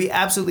 Yeah. It would be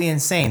absolutely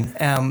insane.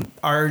 Our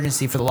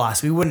urgency for the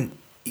lost. We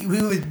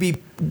would be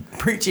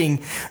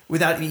preaching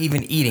without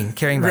even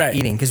carrying about Right.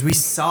 eating, because we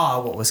saw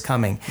what was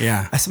coming.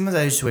 Yeah. Sometimes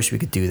I just wish we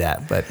could do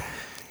that, but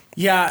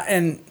Yeah,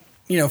 and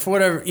for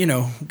whatever,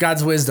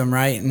 God's wisdom,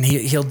 right? And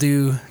he'll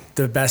do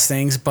the best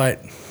things,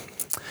 but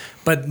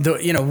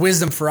the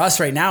wisdom for us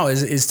right now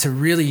is to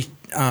really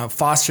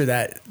foster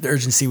that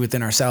urgency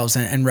within ourselves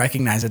and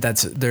recognize that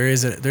there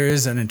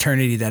is an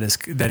eternity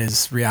that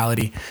is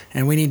reality,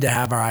 and we need to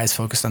have our eyes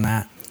focused on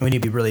that. we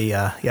need to be really,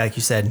 like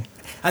you said.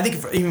 I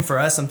think even for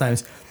us,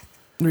 sometimes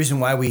the reason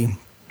why we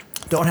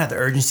don't have the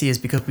urgency is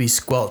because we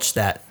squelch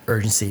that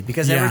urgency.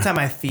 Because every Yeah. time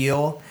I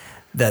feel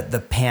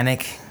the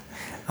panic,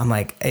 I'm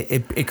like,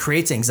 it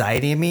creates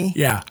anxiety in me.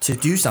 Yeah. To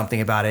do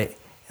something about it.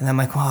 And I'm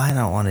like, well, I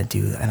don't want to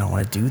do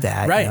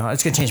that. Right.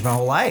 It's going to change my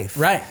whole life.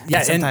 Right. Yeah.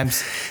 And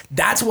sometimes and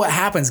that's what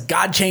happens.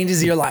 God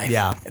changes your life.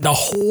 Yeah. The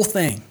whole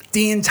thing,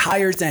 the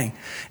entire thing.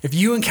 If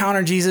you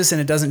encounter Jesus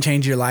and it doesn't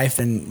change your life,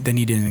 then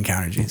you didn't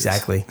encounter Jesus.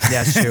 Exactly.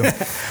 Yeah, it's true.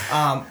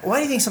 Why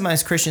do you think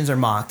sometimes Christians are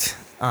mocked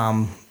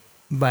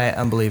by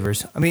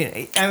unbelievers? I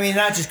mean,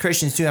 not just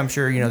Christians too. I'm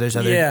sure there's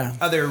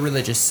other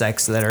religious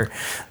sects that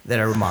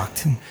are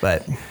mocked,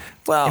 but in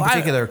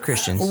particular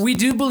Christians. We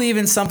do believe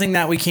in something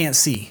that we can't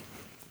see.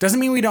 Doesn't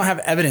mean we don't have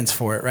evidence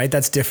for it, right?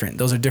 That's different.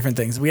 Those are different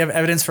things. We have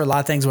evidence for a lot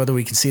of things, whether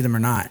we can see them or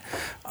not.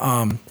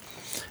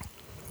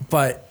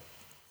 But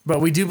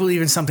we do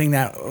believe in something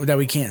that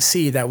we can't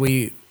see, that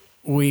we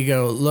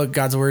go, look,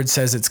 God's word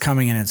says it's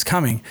coming and it's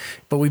coming.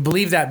 But we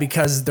believe that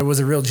because there was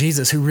a real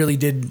Jesus who really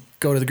did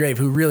go to the grave,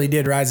 who really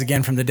did rise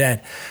again from the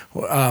dead.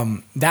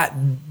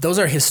 Those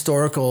are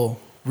historical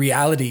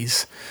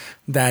realities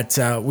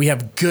that we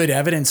have good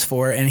evidence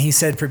for. And he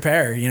said,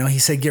 prepare, he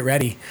said, get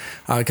ready,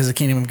 because the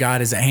kingdom of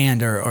God is at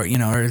hand, or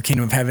the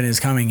kingdom of heaven is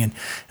coming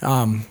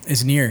and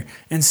is near.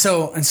 And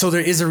so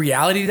there is a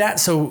reality to that.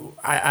 So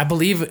I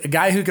believe a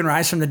guy who can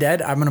rise from the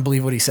dead, I'm going to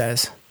believe what he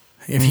says.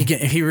 If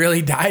he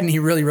really died and he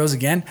really rose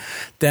again,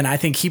 then I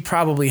think he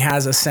probably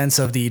has a sense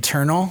of the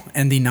eternal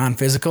and the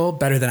non-physical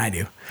better than I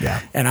do.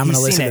 Yeah. And I'm going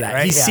to listen to that.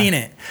 Right? He's seen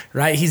it,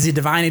 right? He's the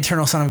divine,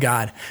 eternal Son of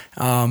God.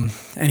 And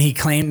he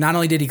claimed, not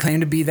only did he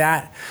claim to be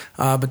that,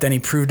 but then he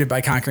proved it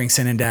by conquering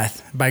sin and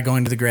death, by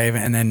going to the grave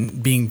and then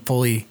being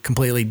fully,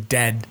 completely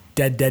dead.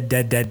 And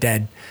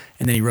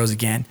then he rose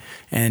again.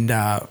 And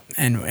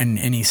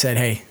he said,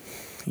 hey,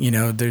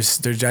 there's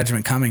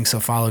judgment coming. So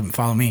follow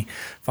me,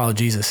 follow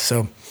Jesus.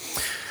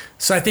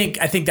 So I think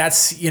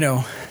that's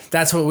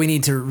that's what we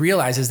need to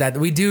realize, is that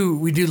we do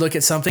look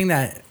at something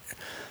that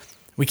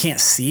we can't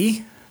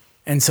see,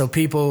 and so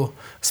people,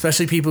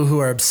 especially people who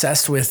are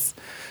obsessed with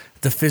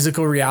the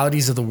physical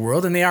realities of the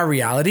world, and they are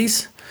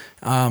realities,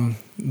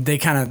 they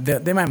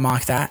might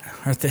mock that,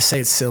 or they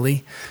say it's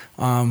silly.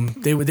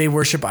 They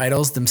worship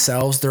idols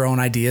themselves, their own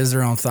ideas,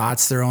 their own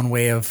thoughts, their own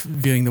way of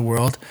viewing the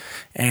world,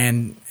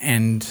 and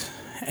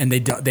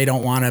they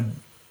don't want to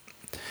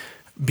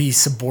be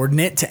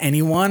subordinate to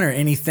anyone or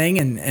anything,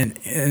 and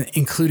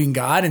including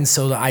God. And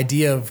so the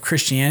idea of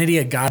Christianity,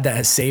 a God that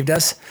has saved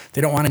us, they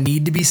don't want to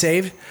need to be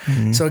saved.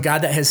 Mm-hmm. So a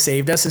God that has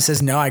saved us and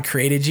says, no, I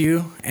created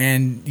you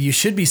and you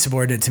should be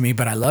subordinate to me,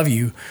 but I love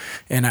you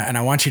and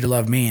I want you to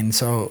love me. And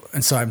so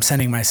I'm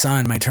sending my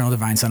son, my eternal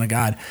divine Son of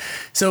God.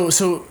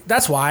 So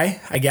that's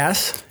why, I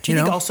guess. Do you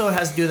think also it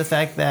has to do with the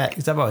fact that,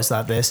 because I've always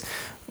thought this,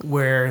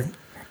 where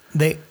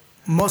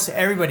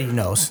everybody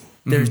knows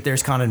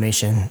there's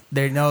condemnation.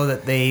 They know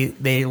that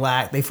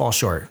they fall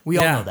short. We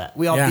all know that.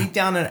 We all deep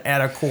down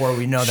at our core,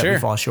 we know that we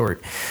fall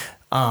short.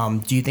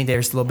 Do you think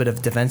there's a little bit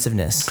of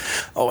defensiveness?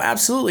 Oh,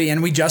 absolutely.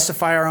 And we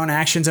justify our own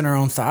actions and our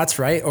own thoughts,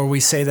 right? Or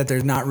we say that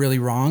they're not really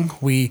wrong.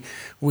 We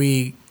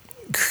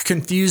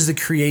confuse the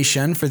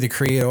creation for the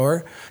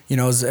creator,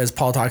 as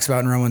Paul talks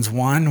about in Romans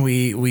 1.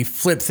 We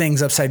flip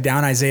things upside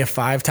down. Isaiah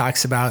 5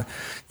 talks about,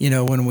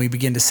 when we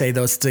begin to say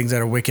those things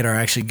that are wicked are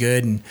actually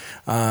good,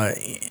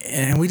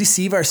 and we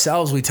deceive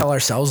ourselves. We tell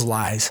ourselves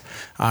lies,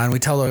 and we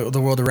tell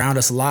the world around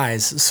us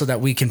lies so that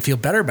we can feel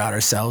better about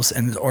ourselves,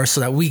 or so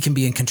that we can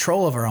be in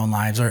control of our own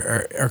lives,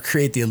 or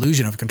create the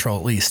illusion of control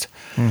at least.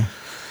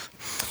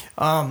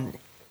 When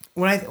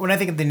I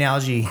think of the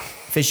analogy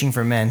fishing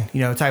for men,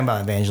 talking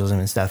about evangelism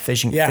and stuff,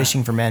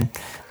 fishing for men,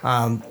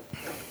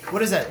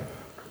 what is that?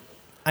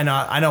 I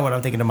know what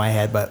I'm thinking in my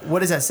head, but what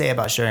does that say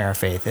about sharing our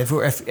faith?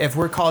 If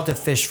we're called to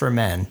fish for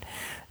men,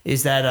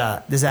 Is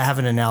that does that have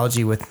an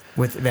analogy with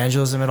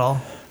evangelism at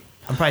all?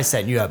 I'm probably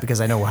setting you up because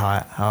I know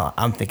how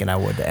I'm thinking I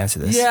would to answer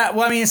this. Yeah,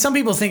 well, I mean, some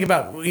people think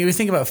about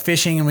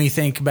fishing, and we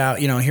think about,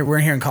 we're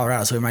here in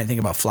Colorado, so we might think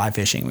about fly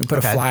fishing. We put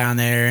a fly on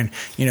there, and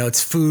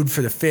it's food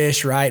for the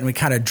fish, right? And we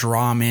kind of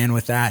draw them in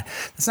with that.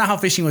 That's not how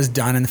fishing was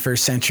done in the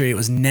first century. It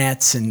was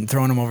nets and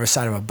throwing them over the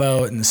side of a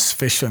boat, and the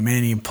fish swim in,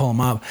 and you pull them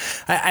up.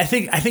 I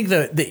think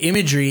the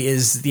imagery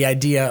is the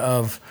idea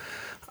of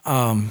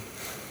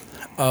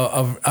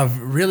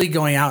really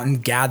going out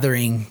and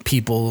gathering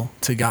people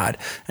to God.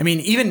 I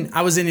mean, even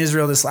I was in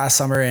Israel this last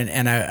summer,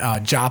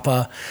 and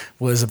Joppa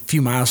was a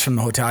few miles from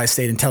the hotel. I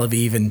stayed in Tel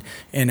Aviv,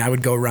 and I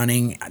would go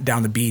running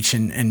down the beach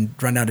and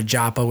run down to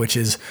Joppa, which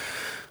is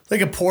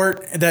like a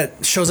port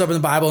that shows up in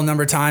the Bible a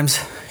number of times.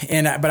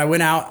 But I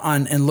went out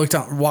and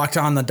walked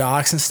on the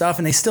docks and stuff,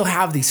 and they still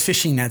have these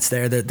fishing nets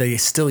there that they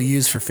still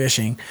use for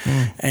fishing.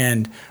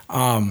 And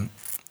I,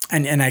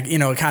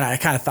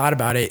 kind of thought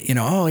about it,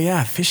 oh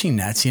yeah, fishing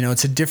nets,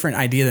 it's a different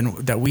idea than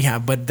that we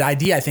have. But the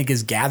idea, I think,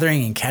 is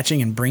gathering and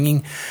catching and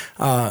bringing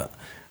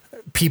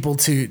people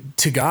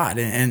to God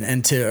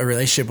and to a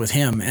relationship with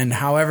Him. And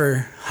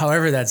however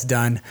that's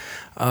done,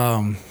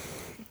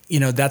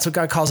 that's what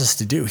God calls us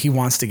to do. He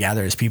wants to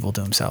gather His people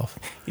to Himself.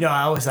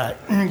 I always thought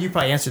you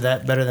probably answered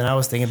that better than I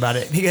was thinking about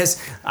it, because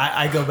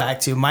I go back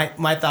to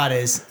my thought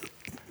is,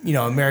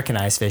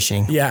 Americanized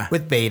fishing,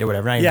 with bait or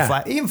whatever,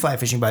 not even fly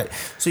fishing. But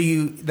so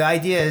the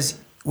idea is,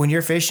 when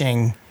you're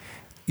fishing,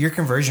 your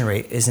conversion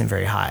rate isn't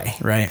very high.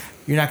 Right.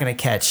 You're not going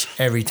to catch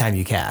every time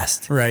you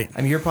cast. Right.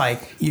 I mean, you're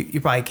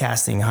probably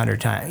casting 100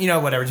 times,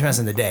 whatever, depends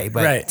on the day,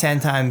 but 10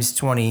 times,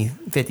 20,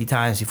 50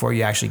 times before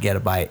you actually get a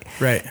bite.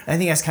 Right. I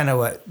think that's kind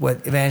of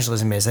what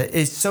evangelism is.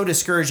 It's so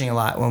discouraging a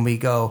lot when we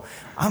go,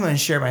 I'm going to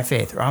share my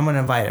faith, or I'm going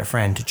to invite a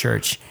friend to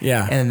church.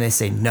 Yeah. And then they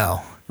say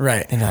no.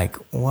 Right. And you're like,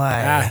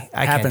 why?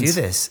 I can't do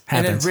this.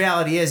 And the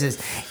reality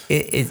is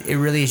it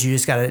really is, you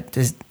just got to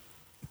just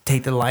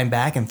take the line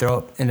back and throw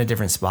it in a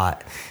different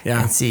spot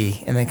and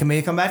see. And then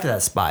maybe come back to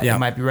that spot. You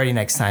might be ready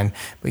next time,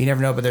 but you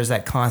never know. But there's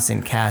that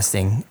constant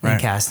casting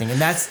and casting.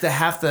 And that's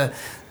the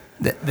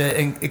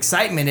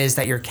excitement is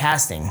that you're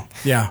casting.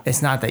 Yeah.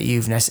 It's not that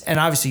and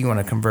obviously you want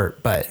to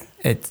convert, but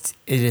it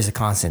is a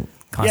constant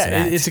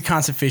act. It's a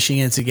constant fishing,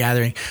 and it's a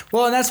gathering.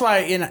 Well, and that's why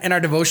in our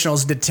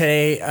devotionals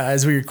today,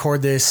 as we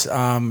record this,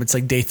 it's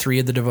like day 3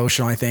 of the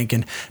devotional, I think.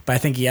 But I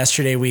think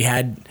yesterday we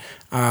had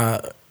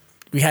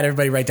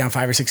everybody write down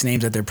 5 or 6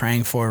 names that they're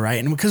praying for, right?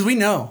 And because we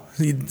know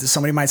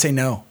somebody might say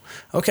no.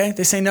 Okay,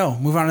 they say no.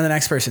 Move on to the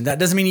next person. That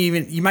doesn't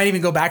mean you might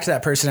even go back to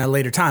that person at a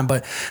later time.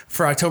 But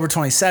for October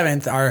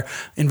 27th, our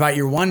Invite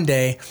Your One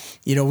Day,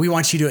 we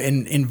want you to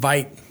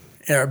invite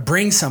or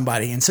bring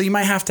somebody, and so you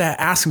might have to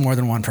ask more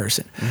than one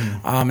person,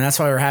 and that's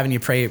why we're having you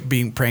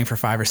praying for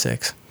 5 or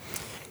 6.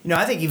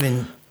 I think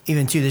even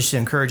too, this should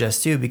encourage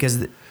us too,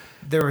 because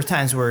there were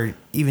times where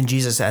even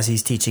Jesus, as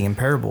He's teaching in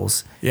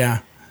parables,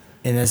 and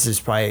this is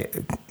probably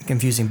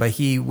confusing, but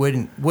He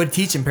would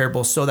teach in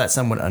parables so that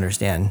some would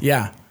understand.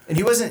 And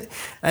He wasn't.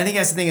 I think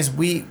that's the thing, is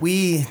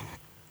we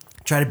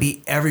try to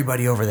beat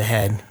everybody over the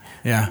head.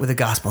 With the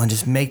gospel and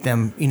just make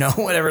them,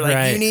 whatever.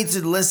 Like, you need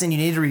to listen, you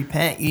need to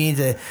repent, you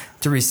need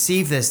to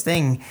receive this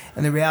thing.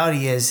 And the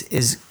reality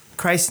is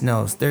Christ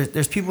knows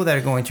there's people that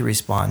are going to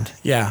respond.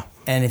 Yeah.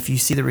 And if you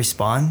see them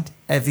respond,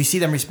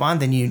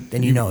 then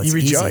you know it's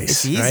rejoice, easy.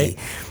 It's easy. Right?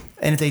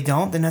 And if they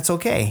don't, then that's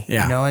okay.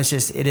 Yeah.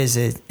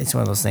 It's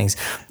one of those things.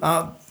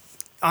 On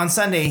last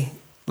Sunday,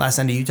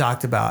 you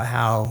talked about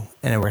how,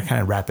 and we're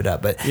kind of wrap it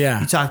up, but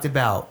you talked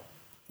about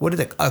what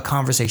a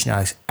conversation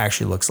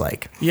actually looks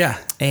like. Yeah.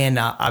 And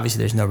obviously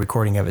there's no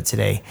recording of it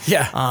today.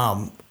 Yeah.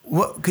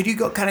 What could you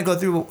go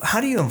through? How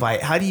do you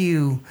invite? How do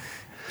you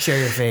share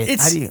your faith? In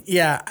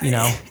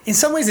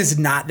some ways it's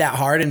not that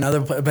hard,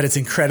 but it's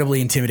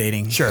incredibly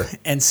intimidating. Sure.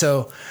 And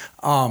so,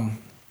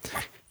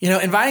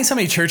 inviting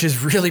somebody to church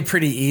is really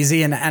pretty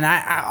easy. And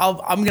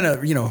I'm going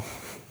to,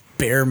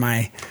 bear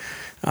my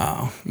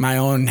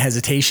own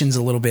hesitations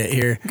a little bit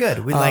here.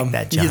 Good. We like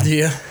that, John.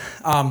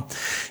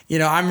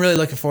 I'm really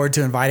looking forward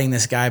to inviting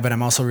this guy, but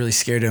I'm also really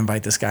scared to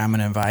invite this guy I'm going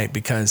to invite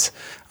because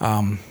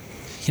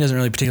he doesn't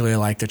really particularly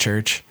like the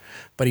church,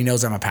 but he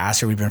knows I'm a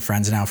pastor. We've been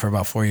friends now for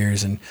about 4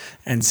 years.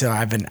 And so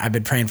I've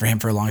been praying for him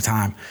for a long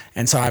time.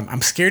 And so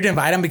I'm scared to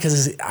invite him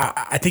because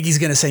I think he's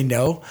going to say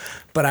no,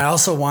 but I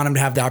also want him to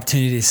have the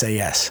opportunity to say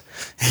yes.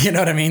 You know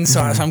what I mean? So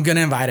I'm going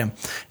to invite him,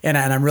 and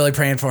I'm really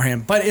praying for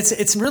him, but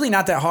it's really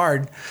not that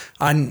hard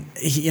to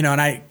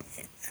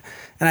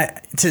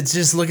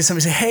just look at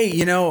somebody and say, hey,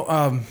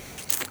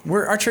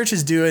 our church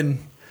is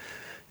doing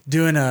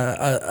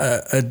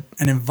an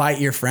invite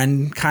your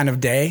friend kind of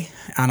day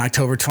on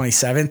October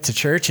 27th to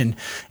church. And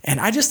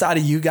I just thought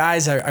of you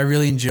guys. I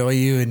really enjoy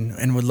you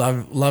and would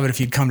love it if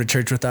you'd come to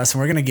church with us.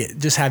 And we're going to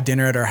just have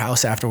dinner at our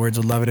house afterwards.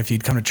 Would love it if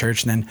you'd come to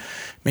church and then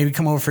maybe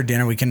come over for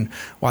dinner. We can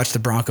watch the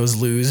Broncos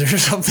lose or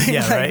something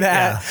like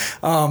that.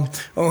 Yeah.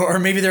 Or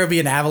maybe there'll be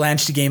an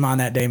Avalanche game on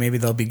that day. Maybe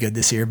they'll be good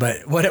this year,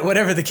 but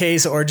whatever the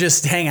case, or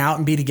just hang out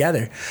and be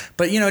together.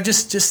 But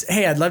just,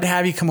 hey, I'd love to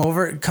have you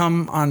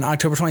come on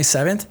October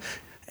 27th.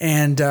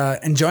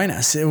 and join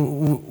us.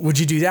 Would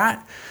you do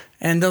that?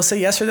 And they'll say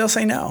yes or they'll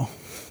say no.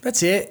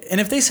 That's it.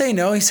 And if they say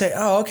no, you say,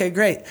 oh, okay,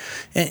 great.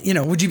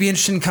 And, would you be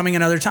interested in coming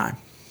another time?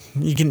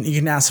 You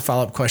can ask a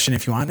follow-up question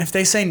if you want. If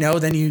they say no,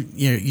 then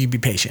you be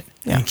patient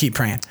and keep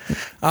praying.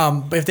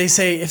 But if they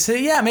say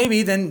yeah,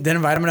 maybe, then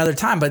invite them another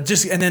time. But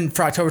and then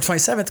for October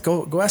 27th,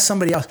 go ask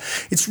somebody else.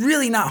 It's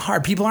really not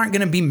hard. People aren't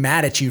going to be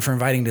mad at you for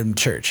inviting them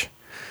to church.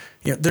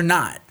 They're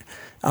not.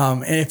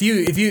 And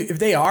if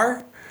they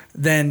are,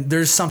 then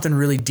there's something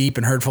really deep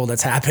and hurtful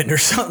that's happened, or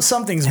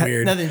something's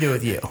weird. Nothing to do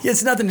with you.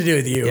 It's nothing to do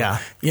with you. Yeah.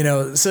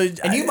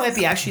 And you might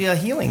be actually a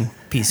healing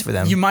piece for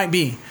them. You might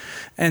be,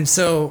 and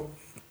so.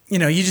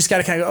 You just got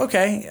to kind of go,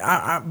 okay,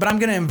 but I'm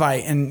going to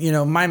invite. And,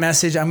 my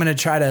message, I'm going to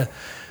try to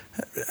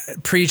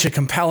preach a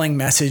compelling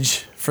message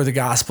for the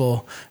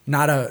gospel. I'm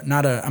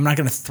not going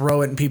to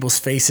throw it in people's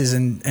faces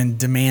and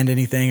demand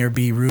anything or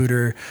be rude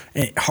or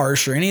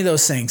harsh or any of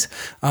those things.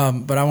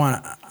 But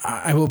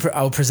I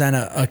will present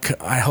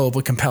I hope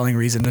a compelling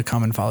reason to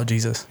come and follow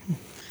Jesus.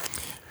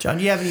 John,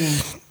 do you have any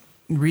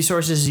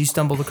resources you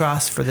stumbled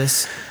across for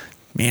this?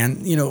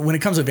 Man, when it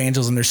comes to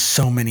evangelism, there's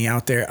so many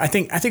out there. I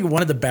think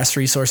one of the best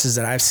resources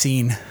that I've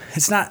seen,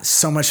 it's not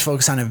so much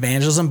focused on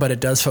evangelism, but it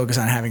does focus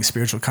on having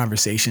spiritual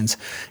conversations,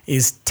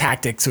 is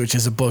Tactics, which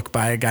is a book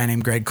by a guy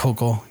named Greg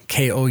Koukle,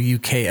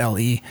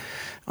 Koukle.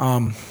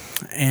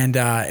 And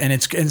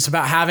it's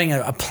about having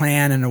a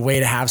plan and a way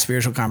to have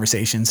spiritual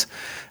conversations.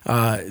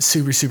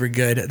 Super, super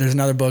good. There's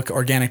another book,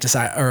 Organic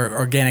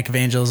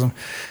Evangelism,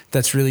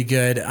 that's really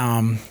good.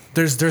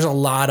 There's a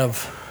lot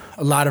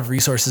of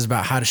resources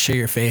about how to share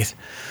your faith.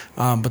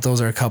 But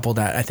those are a couple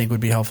that I think would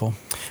be helpful.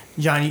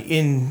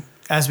 John,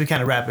 as we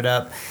kind of wrap it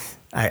up,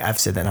 I've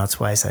said that now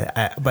twice,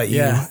 I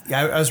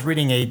was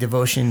reading a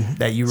devotion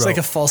that you wrote. It's like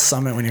a false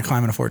summit when you're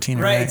climbing a 14.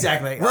 Right,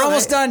 exactly. We're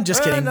almost done.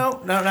 Just kidding.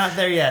 No, not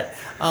there yet.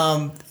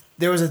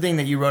 There was a thing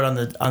that you wrote on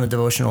the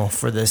devotional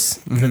for this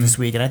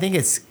week, and I think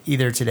it's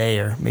either today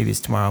or maybe it's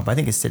tomorrow, but I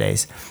think it's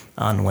today's,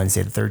 on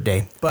Wednesday, the third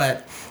day.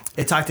 But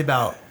it talked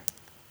about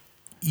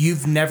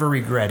you've never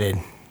regretted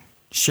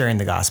sharing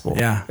the gospel.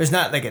 Yeah. There's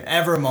not like an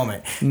ever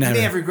moment. Never. You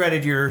may have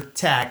regretted your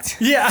tact.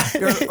 Yeah.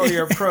 or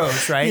your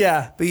approach, right?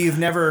 Yeah. But you've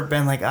never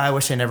been like, I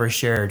wish I never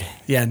shared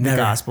the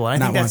gospel.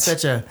 And I think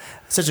that's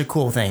such a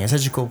cool thing. It's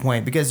such a cool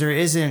point, because there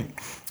isn't,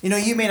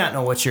 you may not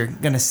know what you're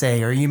going to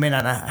say, or you may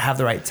not have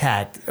the right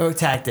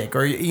tactic,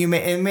 or it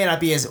may not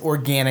be as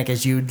organic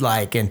as you'd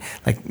like, and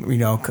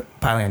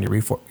piling on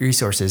your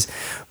resources,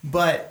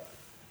 but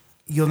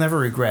you'll never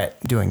regret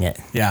doing it.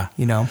 Yeah.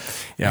 I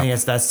think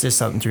that's just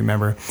something to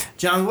remember.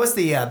 John, what's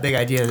the big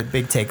idea, the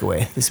big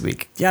takeaway this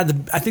week? Yeah,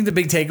 I think the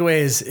big takeaway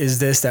is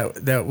this,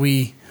 that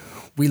we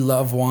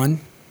love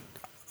one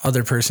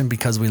other person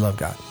because we love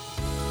God.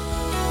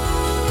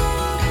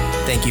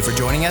 Thank you for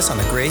joining us on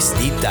the Grace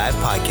Deep Dive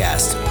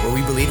Podcast, where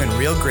we believe in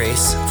real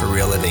grace for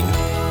real living.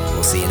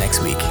 We'll see you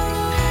next week.